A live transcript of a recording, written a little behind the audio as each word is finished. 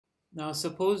Now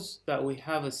suppose that we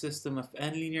have a system of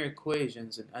n linear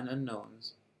equations and n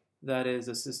unknowns. That is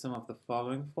a system of the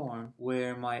following form,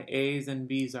 where my a's and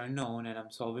b's are known and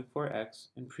I'm solving for x.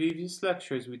 In previous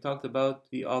lectures we talked about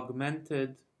the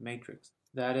augmented matrix.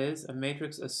 That is a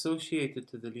matrix associated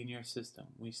to the linear system.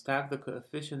 We stack the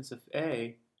coefficients of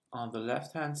a on the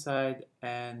left hand side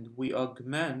and we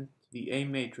augment the A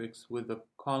matrix with the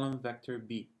column vector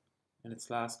b in its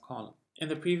last column. In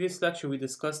the previous lecture we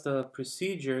discussed a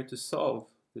procedure to solve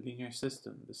the linear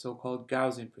system, the so-called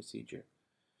Gaussian procedure.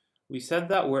 We said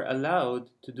that we're allowed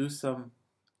to do some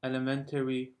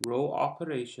elementary row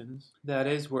operations. That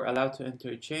is, we're allowed to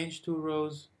interchange two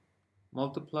rows,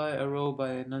 multiply a row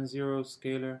by a non-zero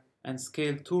scalar, and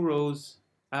scale two rows,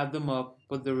 add them up,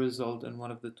 put the result in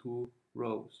one of the two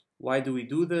rows. Why do we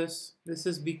do this? This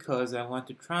is because I want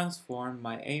to transform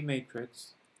my A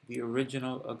matrix, the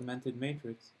original augmented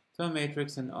matrix, to a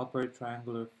matrix in upper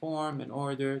triangular form in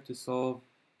order to solve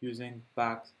using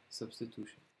back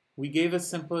substitution. We gave a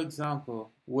simple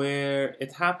example where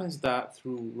it happens that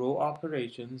through row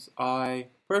operations I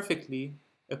perfectly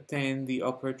obtain the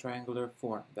upper triangular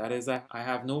form. That is, I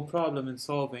have no problem in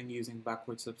solving using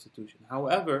backward substitution.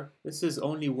 However, this is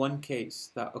only one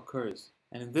case that occurs,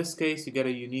 and in this case you get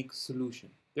a unique solution.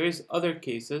 There's other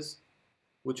cases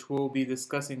which we'll be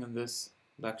discussing in this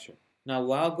lecture. Now,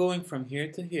 while going from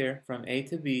here to here, from A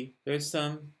to B, there's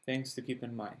some things to keep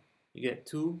in mind. You get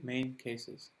two main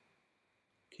cases.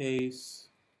 Case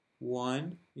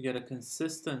 1, you get a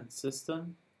consistent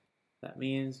system. That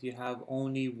means you have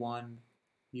only one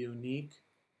unique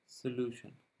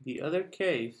solution. The other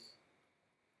case,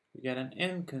 you get an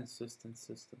inconsistent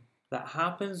system. That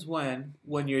happens when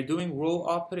you're doing row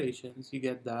operations, you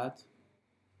get that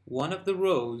one of the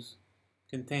rows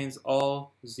contains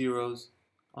all zeros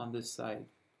on this side.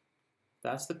 If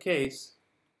that's the case,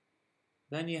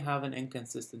 then you have an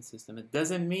inconsistent system. It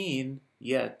doesn't mean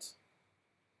yet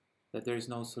that there's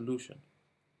no solution.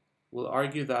 We'll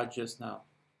argue that just now.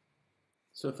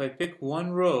 So if I pick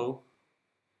one row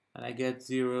and I get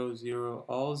 0, 0,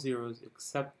 all zeros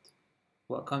except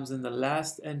what comes in the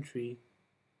last entry,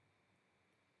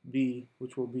 B,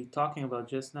 which we'll be talking about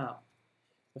just now.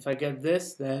 If I get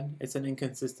this, then it's an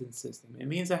inconsistent system. It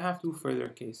means I have two further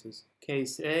cases,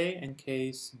 case A and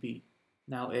case B.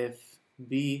 Now if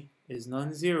B is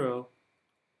non-zero,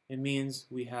 it means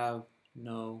we have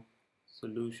no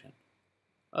solution.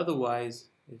 Otherwise,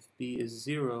 if B is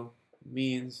 0, it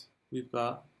means we've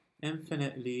got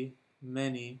infinitely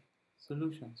many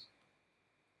solutions.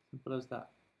 Simple as that.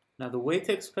 Now the way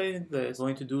to explain this, I'm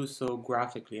going to do so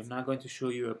graphically. I'm not going to show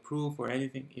you a proof or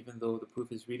anything, even though the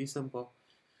proof is really simple.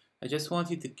 I just want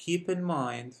you to keep in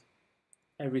mind,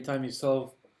 every time you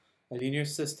solve a linear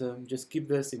system, just keep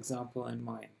this example in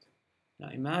mind. Now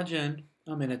imagine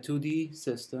I'm in a 2D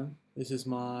system. This is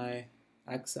my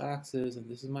x-axis and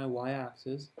this is my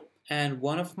y-axis. And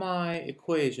one of my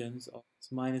equations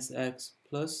is minus x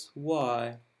plus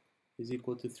y is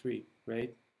equal to 3,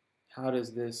 right? How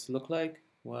does this look like?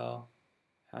 Well,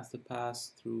 it has to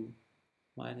pass through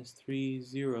minus 3,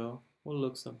 0. Will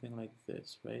look something like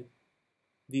this, right?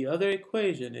 The other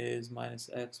equation is minus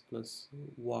x plus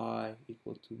y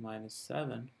equal to minus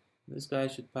 7. This guy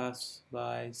should pass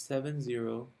by 7,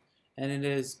 0, and it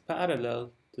is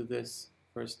parallel to this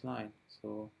first line,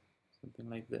 so something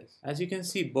like this. As you can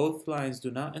see, both lines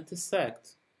do not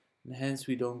intersect, and hence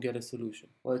we don't get a solution.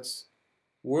 Well, it's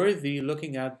worthy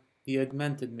looking at the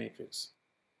augmented matrix.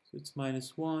 So it's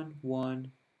minus 1,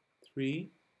 1, 3,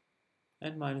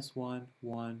 and minus 1,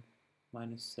 1,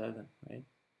 minus 7, right?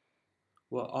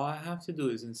 Well, all I have to do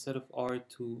is, instead of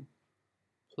R2,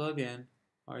 plug in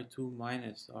R2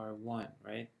 minus R1,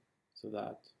 right? So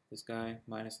that this guy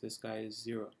minus this guy is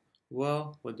 0.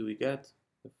 Well, what do we get?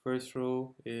 The first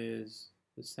row is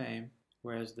the same,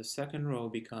 whereas the second row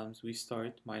becomes, we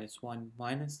start minus 1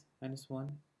 minus minus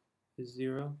 1 is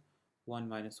 0, 1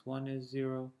 minus 1 is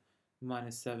 0,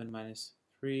 minus 7 minus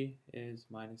 3 is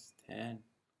minus 10.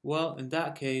 Well, in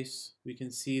that case, we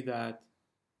can see that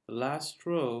the last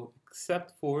row,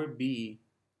 except for B,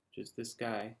 which is this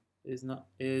guy, is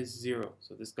 0.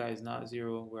 So this guy is not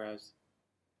 0, whereas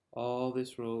all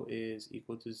this row is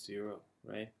equal to 0,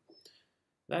 right?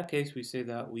 In that case, we say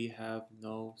that we have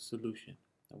no solution.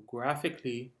 Now,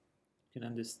 graphically, you can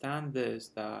understand this,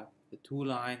 that the two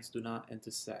lines do not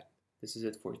intersect. This is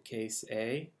it for case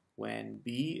A, when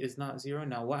B is not 0.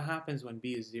 Now, what happens when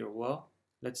B is 0? Well,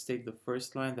 let's take the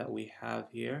first line that we have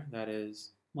here, that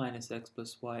is minus x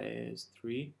plus y is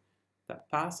 3. That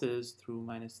passes through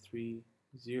minus 3,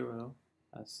 0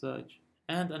 as such.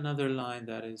 And another line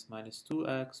that is minus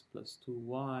 2x plus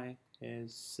 2y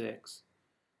is 6.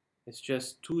 It's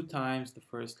just 2 times the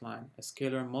first line, a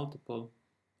scalar multiple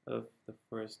of the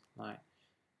first line.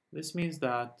 This means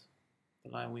that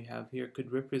the line we have here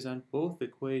could represent both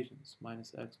equations.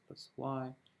 Minus x plus y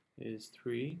is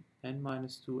 3, and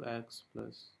minus 2x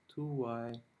plus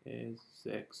 2y is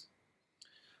 6.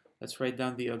 Let's write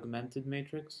down the augmented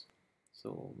matrix.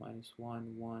 So minus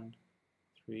 1, 1,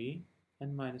 3,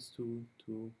 and minus 2,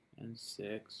 2, and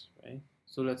 6, right?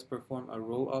 So let's perform a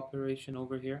row operation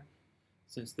over here.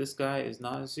 Since this guy is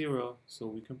not 0, so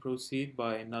we can proceed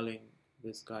by nulling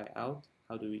this guy out.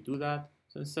 How do we do that?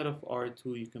 So instead of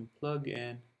R2, you can plug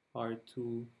in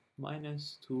R2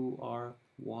 minus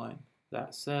 2R1.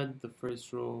 That said, the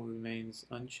first row remains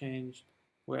unchanged,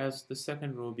 whereas the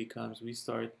second row becomes, we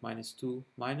start minus 2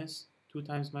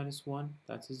 times minus 1,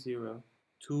 that's a 0.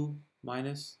 2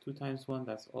 minus 2 times 1,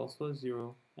 that's also a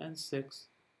 0. And 6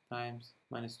 times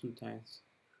minus 2 times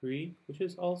 3, which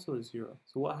is also a 0.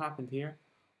 So what happened here?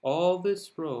 All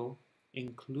this row,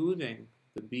 including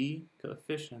the b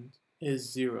coefficient,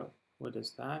 is 0. What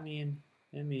does that mean?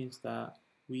 It means that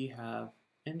we have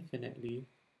infinitely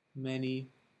many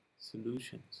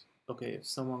solutions. Okay, if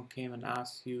someone came and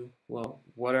asked you, well,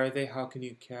 what are they? How can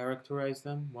you characterize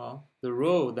them? Well, the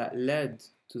row that led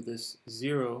to this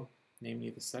 0, namely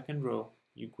the second row,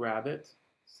 you grab it,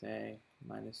 say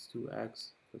minus 2x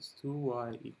plus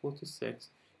 2y equal to 6.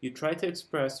 You try to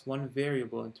express one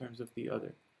variable in terms of the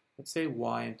other. Let's say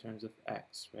y in terms of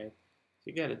x, right? So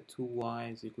you get a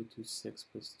 2y is equal to 6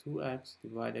 plus 2x,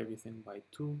 divide everything by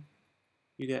 2.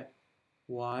 You get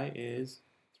y is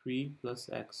 3 plus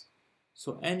x.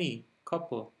 So any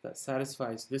couple that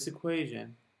satisfies this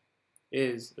equation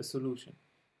is a solution,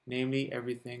 namely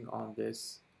everything on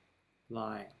this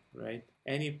line, right?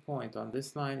 Any point on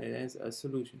this line, it is a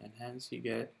solution, and hence you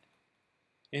get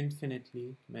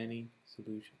infinitely many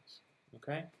solutions,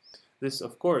 okay? This,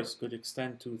 of course, could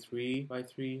extend to 3 by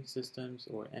 3 systems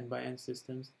or n by n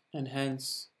systems, and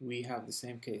hence we have the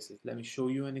same cases. Let me show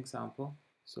you an example.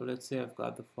 So let's say I've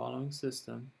got the following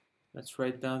system. Let's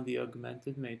write down the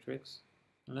augmented matrix.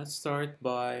 And let's start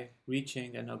by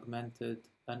reaching an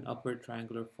upper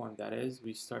triangular form. That is,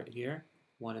 we start here.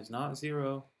 1 is not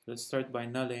 0. So let's start by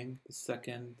nulling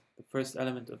the first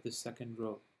element of the second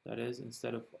row. That is,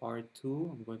 instead of R2,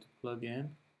 I'm going to plug in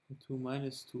 2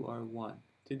 minus 2R1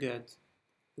 to get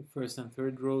the first and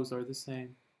third rows are the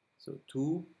same. So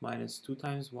 2 minus 2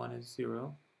 times 1 is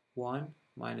 0. 1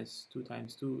 minus 2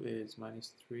 times 2 is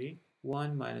minus 3.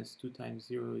 1 minus 2 times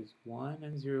 0 is 1,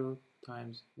 and 0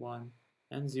 times 1,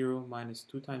 and 0 minus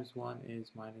 2 times 1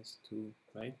 is minus 2,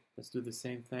 right? Let's do the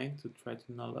same thing to try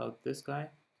to null out this guy.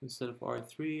 Instead of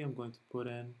R3, I'm going to put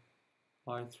in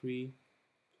R3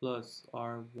 plus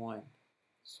R1.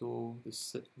 So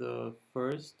the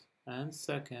first and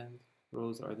second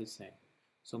rows are the same.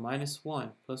 So minus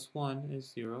 1 plus 1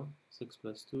 is 0, 6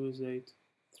 plus 2 is 8,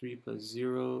 3 plus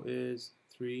 0 is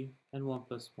 3, and 1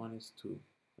 plus 1 is 2.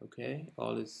 Okay,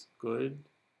 all is good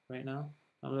right now.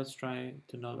 Now let's try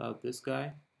to null out this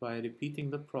guy by repeating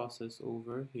the process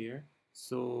over here.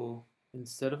 So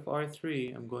instead of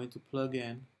R3, I'm going to plug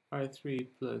in R3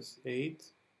 plus 8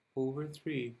 over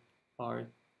 3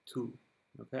 R2.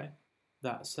 Okay,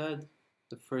 that said,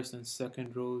 the first and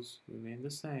second rows remain the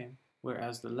same,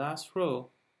 whereas the last row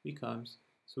becomes,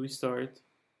 so we start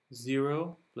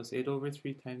 0 plus 8 over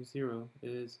 3 times 0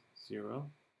 is 0.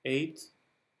 8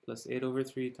 plus 8 over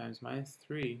 3 times minus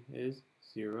 3 is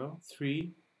 0.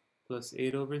 3 plus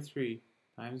 8 over 3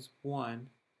 times 1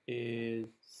 is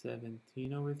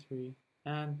 17 over 3.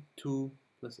 And 2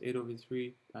 plus 8 over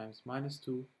 3 times minus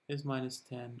 2 is minus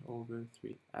 10 over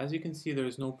 3. As you can see, there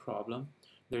is no problem.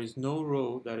 There is no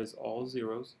row that is all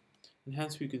zeros, and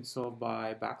hence we can solve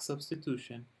by back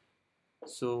substitution.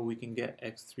 So we can get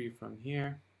x3 from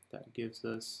here. That gives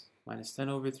us minus 10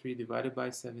 over 3 divided by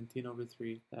 17 over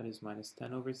 3. That is minus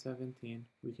 10 over 17.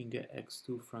 We can get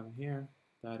x2 from here.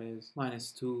 That is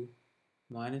minus 2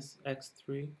 minus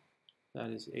x3. That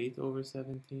is 8 over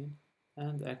 17.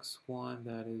 And x1,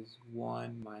 that is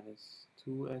 1 minus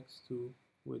 2x2,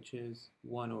 which is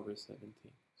 1 over 17.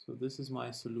 So this is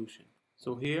my solution.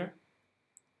 So here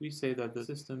we say that the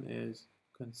system is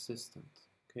consistent.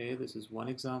 Okay, this is one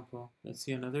example. Let's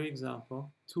see another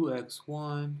example.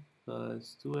 2x1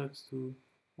 plus 2x2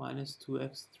 minus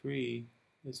 2x3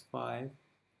 is 5.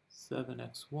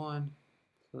 7x1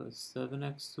 plus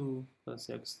 7x2 plus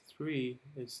x3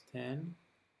 is 10.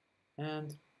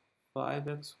 And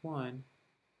 5x1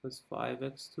 plus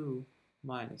 5x2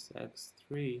 minus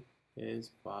x3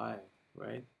 is 5,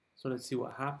 right? So let's see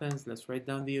what happens. Let's write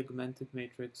down the augmented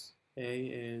matrix. A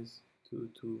is 2,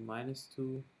 2, minus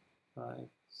 2, 5,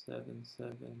 7,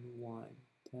 7, 1,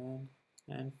 10.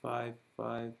 and 5,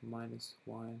 5 minus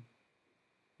 1,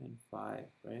 and 5,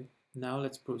 right? Now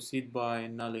let's proceed by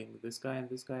nulling this guy and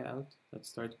this guy out. Let's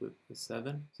start with the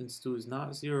 7. Since 2 is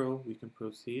not 0, we can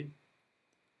proceed.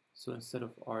 So instead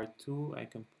of R2, I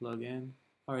can plug in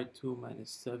R2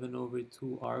 minus 7 over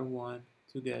 2 R1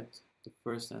 to get the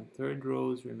first and third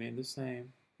rows remain the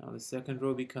same. Now the second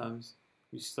row becomes,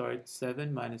 we start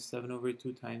 7 minus 7 over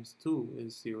 2 times 2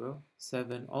 is 0.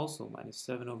 7 also minus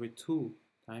 7 over 2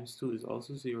 times 2 is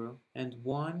also 0. And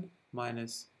 1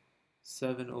 minus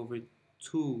 7 over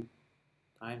 2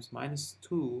 times minus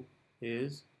 2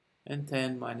 is, and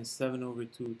 10 minus 7 over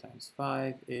 2 times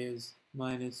 5 is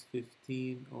minus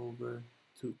 15 over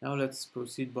 2. Now let's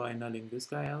proceed by nulling this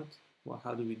guy out. Well,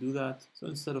 how do we do that? So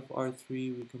instead of R3,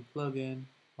 we can plug in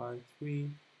R3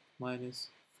 minus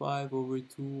 5 over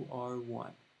 2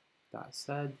 R1. That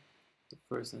said, the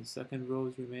first and second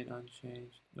rows remain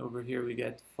unchanged. Over here we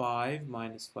get 5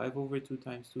 minus 5 over 2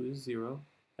 times 2 is 0.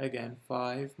 Again,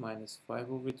 5 minus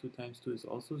 5 over 2 times 2 is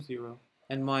also 0.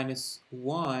 And minus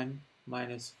 1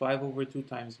 minus 5 over 2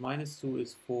 times minus 2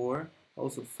 is 4.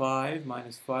 Also 5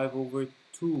 minus 5 over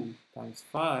 2 times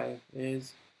 5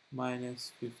 is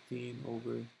minus 15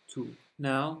 over 2.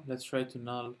 Now let's try to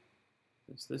null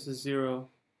this. This is 0.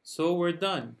 So we're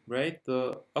done, right?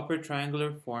 The upper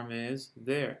triangular form is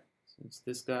there, since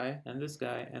this guy and this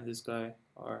guy and this guy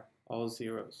are all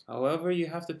zeros. However, you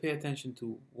have to pay attention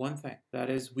to one thing.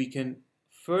 That is, we can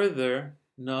further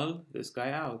null this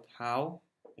guy out. How?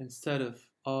 Instead of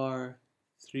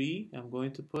R3, I'm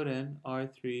going to put in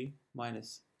R3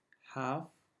 minus half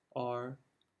R2.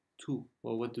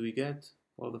 Well, what do we get?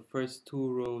 Well, the first two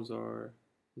rows are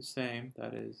the same.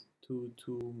 That is 2,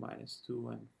 2, minus 2,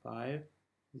 and 5.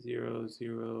 0,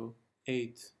 0,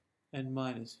 8, and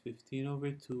minus 15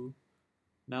 over 2.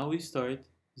 Now we start.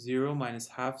 0 minus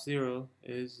half 0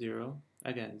 is 0.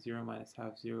 Again, 0 minus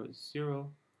half 0 is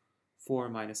 0. 4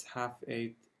 minus half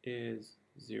 8 is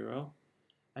 0.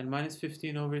 And minus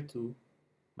 15 over 2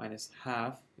 minus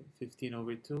half 15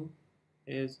 over 2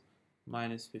 is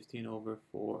minus 15 over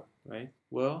 4, right?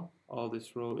 Well, all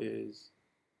this row is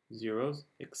zeros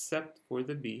except for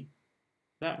the B.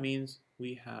 That means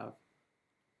we have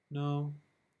no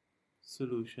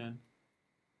solution,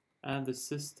 and the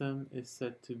system is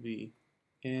said to be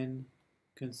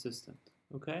inconsistent.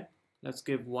 Okay, let's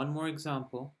give one more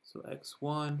example. So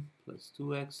x1 plus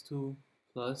 2x2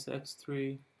 plus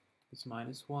x3 is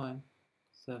minus 1.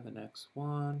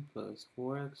 7x1 plus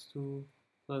 4x2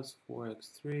 plus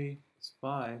 4x3 is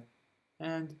 5.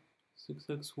 And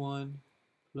 6x1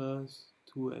 plus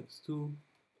 2x2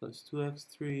 plus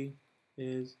 2x3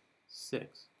 is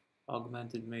 6.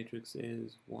 Augmented matrix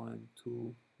is 1,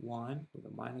 2, 1 with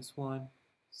a minus 1,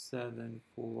 7,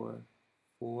 4,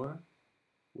 4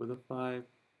 with a 5,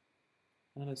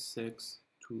 and a 6,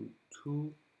 2,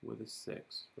 2 with a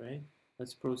 6, right?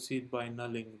 Let's proceed by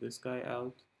nulling this guy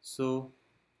out. So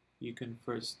you can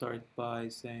first start by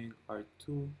saying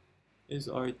R2 is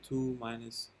R2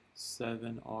 minus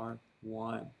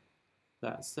 7R1.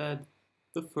 That said,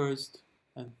 the first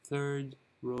and third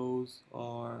rows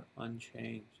are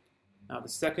unchanged. Now the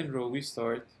second row we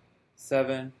start,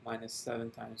 7 minus 7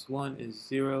 times 1 is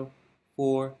 0,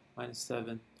 4 minus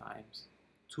 7 times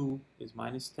 2 is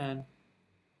minus 10,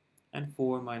 and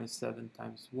 4 minus 7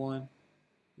 times 1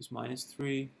 is minus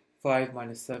 3, 5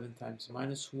 minus 7 times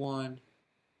minus 1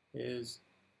 is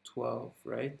 12,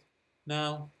 right?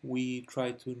 Now we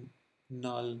try to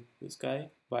null this guy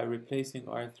by replacing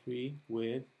R3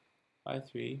 with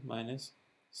R3 minus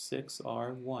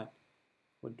 6R1.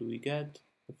 What do we get?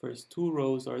 The first two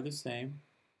rows are the same,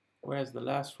 whereas the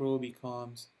last row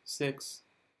becomes 6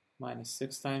 minus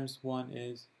 6 times 1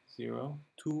 is 0.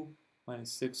 2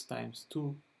 minus 6 times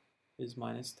 2 is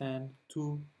minus 10.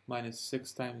 2 minus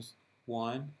 6 times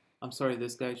 1. I'm sorry,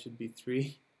 this guy should be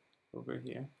 3 over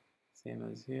here. Same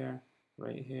as here,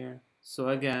 right here. So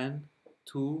again,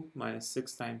 2 minus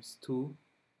 6 times 2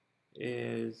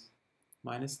 is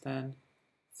minus 10.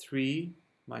 3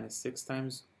 minus 6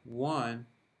 times 1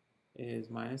 is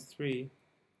minus 3.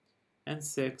 And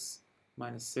 6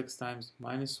 minus 6 times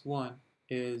minus 1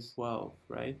 is 12,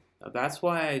 right? Now that's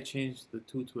why I changed the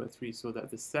 2 to a 3, so that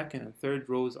the second and third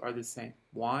rows are the same.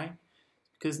 Why?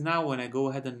 Because now when I go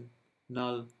ahead and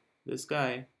null this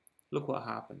guy, look what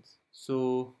happens.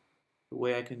 So the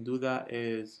way I can do that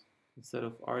is, instead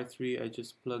of R3, I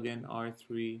just plug in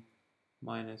R3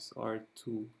 minus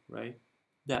R2, right?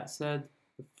 That said,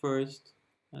 the first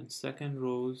and second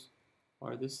rows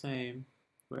are the same,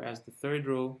 whereas the third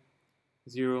row,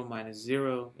 0 minus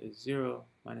 0 is 0,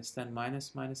 minus 10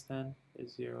 minus minus 10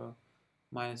 is 0,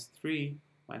 minus 3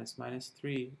 minus minus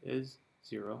 3 is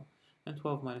 0. and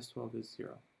 12 minus 12 is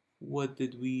 0. What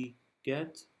did we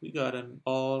get? We got an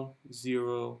all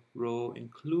 0 row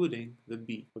including the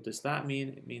b. What does that mean?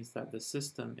 It means that the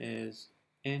system is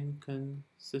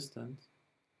inconsistent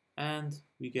and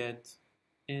we get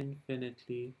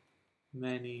infinitely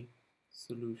many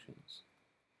solutions.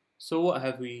 So what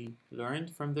have we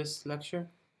learned from this lecture?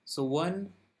 So one,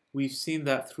 we've seen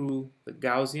that through the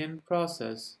Gaussian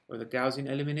process or the Gaussian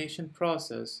elimination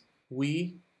process,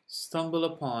 we stumble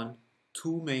upon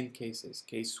two main cases.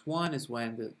 Case one is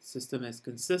when the system is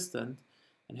consistent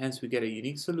and hence we get a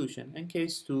unique solution, and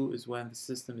case two is when the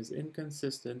system is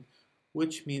inconsistent,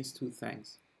 which means two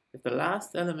things. If the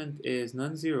last element is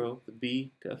non-zero, the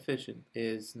b coefficient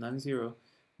is non-zero,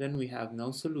 then we have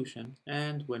no solution,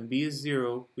 and when b is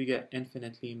 0, we get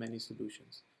infinitely many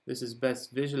solutions. This is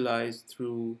best visualized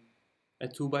through a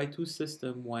 2x2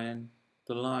 system when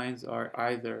the lines are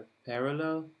either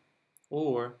parallel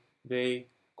or they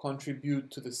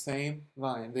contribute to the same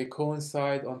line. They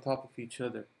coincide on top of each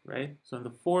other, right? So in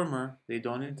the former, they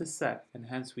don't intersect, and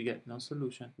hence we get no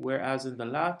solution. Whereas in the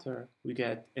latter, we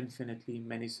get infinitely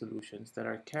many solutions that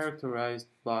are characterized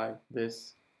by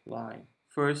this line.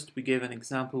 First, we gave an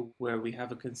example where we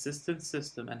have a consistent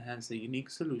system and hence a unique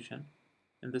solution.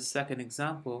 In the second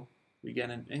example, we get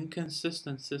an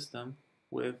inconsistent system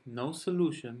with no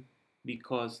solution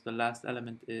because the last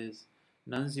element is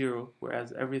non-zero,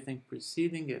 whereas everything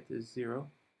preceding it is 0.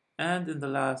 And in the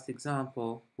last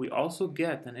example, we also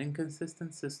get an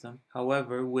inconsistent system,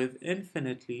 however, with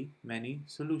infinitely many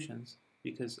solutions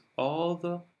because all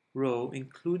the row,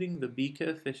 including the b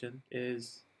coefficient,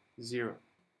 is 0.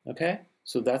 Okay,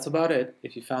 so that's about it.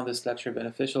 If you found this lecture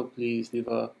beneficial, please leave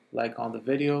a like on the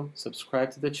video,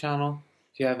 subscribe to the channel.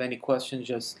 If you have any questions,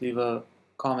 just leave a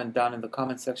comment down in the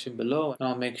comment section below, and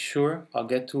I'll make sure I'll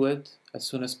get to it as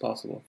soon as possible.